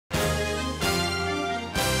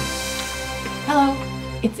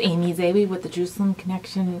It's Amy Zawi with the Jerusalem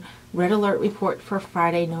Connection Red Alert Report for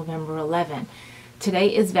Friday, November 11.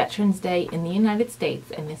 Today is Veterans Day in the United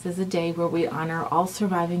States, and this is a day where we honor all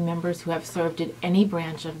surviving members who have served in any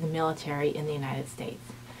branch of the military in the United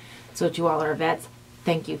States. So to all our vets,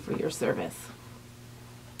 thank you for your service.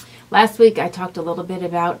 Last week I talked a little bit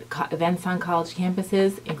about events on college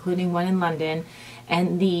campuses, including one in London,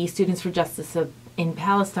 and the Students for Justice in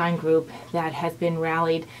Palestine group that has been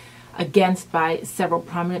rallied against by several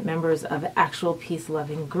prominent members of actual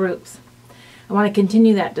peace-loving groups. I want to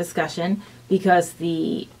continue that discussion because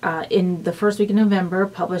in the first week of November,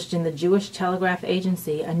 published in the Jewish Telegraph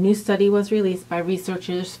Agency, a new study was released by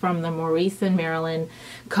researchers from the Maurice and Marilyn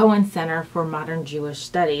Cohen Center for Modern Jewish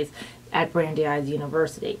Studies at Brandeis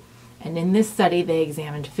University. And in this study, they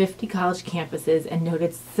examined 50 college campuses and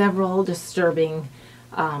noted several disturbing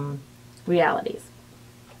realities.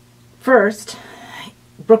 First,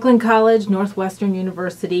 Brooklyn College, Northwestern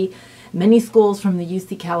University, many schools from the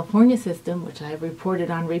UC California system, which I have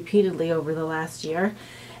reported on repeatedly over the last year,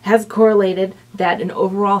 has correlated that an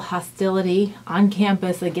overall hostility on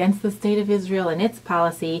campus against the State of Israel and its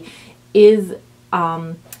policy is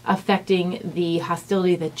affecting the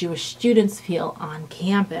hostility that Jewish students feel on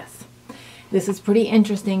campus. This is pretty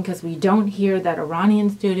interesting because we don't hear that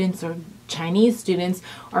Iranian students or Chinese students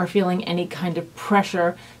are feeling any kind of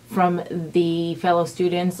pressure from the fellow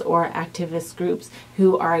students or activist groups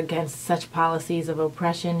who are against such policies of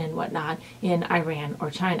oppression and whatnot in Iran or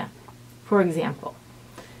China, for example.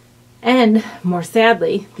 And more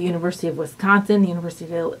sadly, the University of Wisconsin, the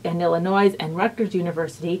University of Illinois, and Rutgers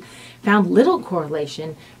University found little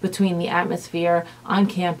correlation between the atmosphere on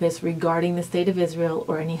campus regarding the State of Israel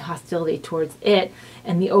or any hostility towards it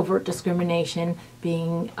and the overt discrimination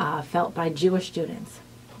being felt by Jewish students.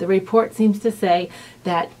 The report seems to say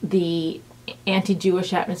that the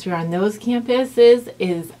anti-Jewish atmosphere on those campuses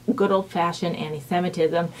is good old-fashioned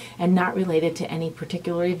anti-Semitism and not related to any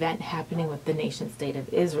particular event happening with the nation-state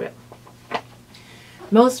of Israel.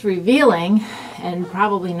 Most revealing, and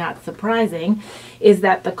probably not surprising, is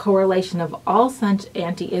that the correlation of all such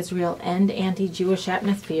anti-Israel and anti-Jewish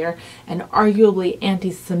atmosphere and arguably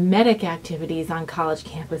anti-Semitic activities on college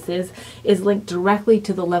campuses is linked directly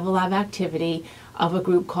to the level of activity of a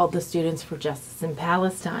group called the Students for Justice in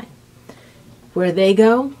Palestine. Where they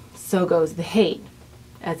go, so goes the hate,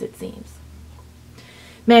 as it seems.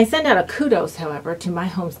 May I send out a kudos, however, to my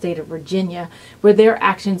home state of Virginia, where their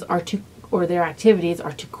actions are to their activities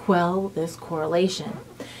are to quell this correlation.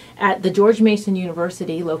 At the George Mason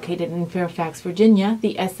University, located in Fairfax, Virginia,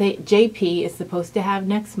 the SJP is supposed to have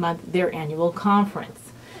next month their annual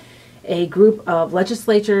conference. A group of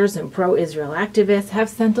legislators and pro-Israel activists have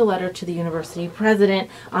sent a letter to the university president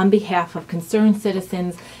on behalf of concerned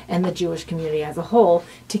citizens and the Jewish community as a whole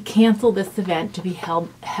to cancel this event to be held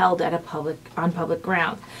on public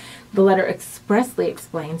grounds. The letter expressly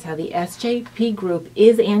explains how the SJP group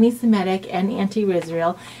is anti-Semitic and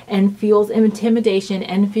anti-Israel and fuels intimidation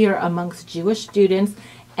and fear amongst Jewish students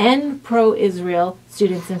and pro-Israel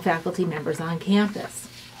students and faculty members on campus.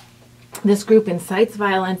 This group incites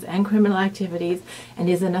violence and criminal activities and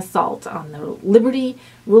is an assault on the liberty,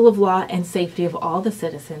 rule of law, and safety of all the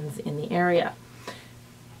citizens in the area.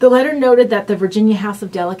 The letter noted that the Virginia House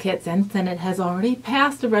of Delegates and Senate has already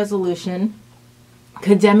passed a resolution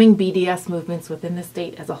condemning BDS movements within the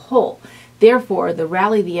state as a whole. Therefore, the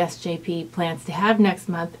rally the SJP plans to have next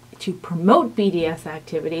month to promote BDS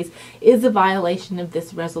activities is a violation of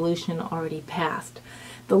this resolution already passed.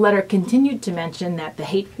 The letter continued to mention that the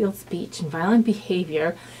hate-filled speech and violent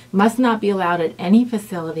behavior must not be allowed at any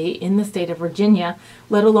facility in the state of Virginia,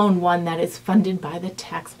 let alone one that is funded by the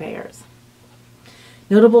taxpayers.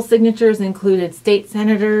 Notable signatures included state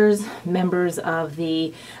senators, members of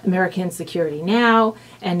the American Security Now,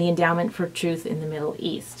 and the Endowment for Truth in the Middle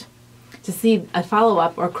East. To see a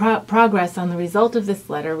follow-up or progress on the result of this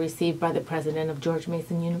letter received by the president of George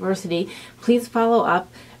Mason University, please follow up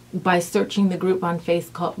by searching the group on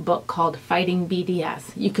Facebook called Fighting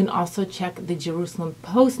BDS. You can also check the Jerusalem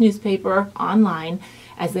Post newspaper online,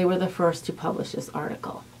 as they were the first to publish this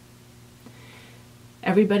article.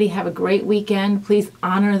 Everybody have a great weekend. Please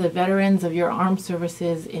honor the veterans of your armed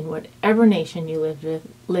services in whatever nation you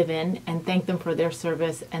live in, and thank them for their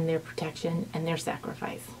service and their protection and their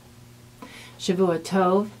sacrifice. Shavua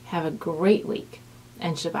Tov, have a great week,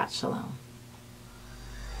 and Shabbat Shalom.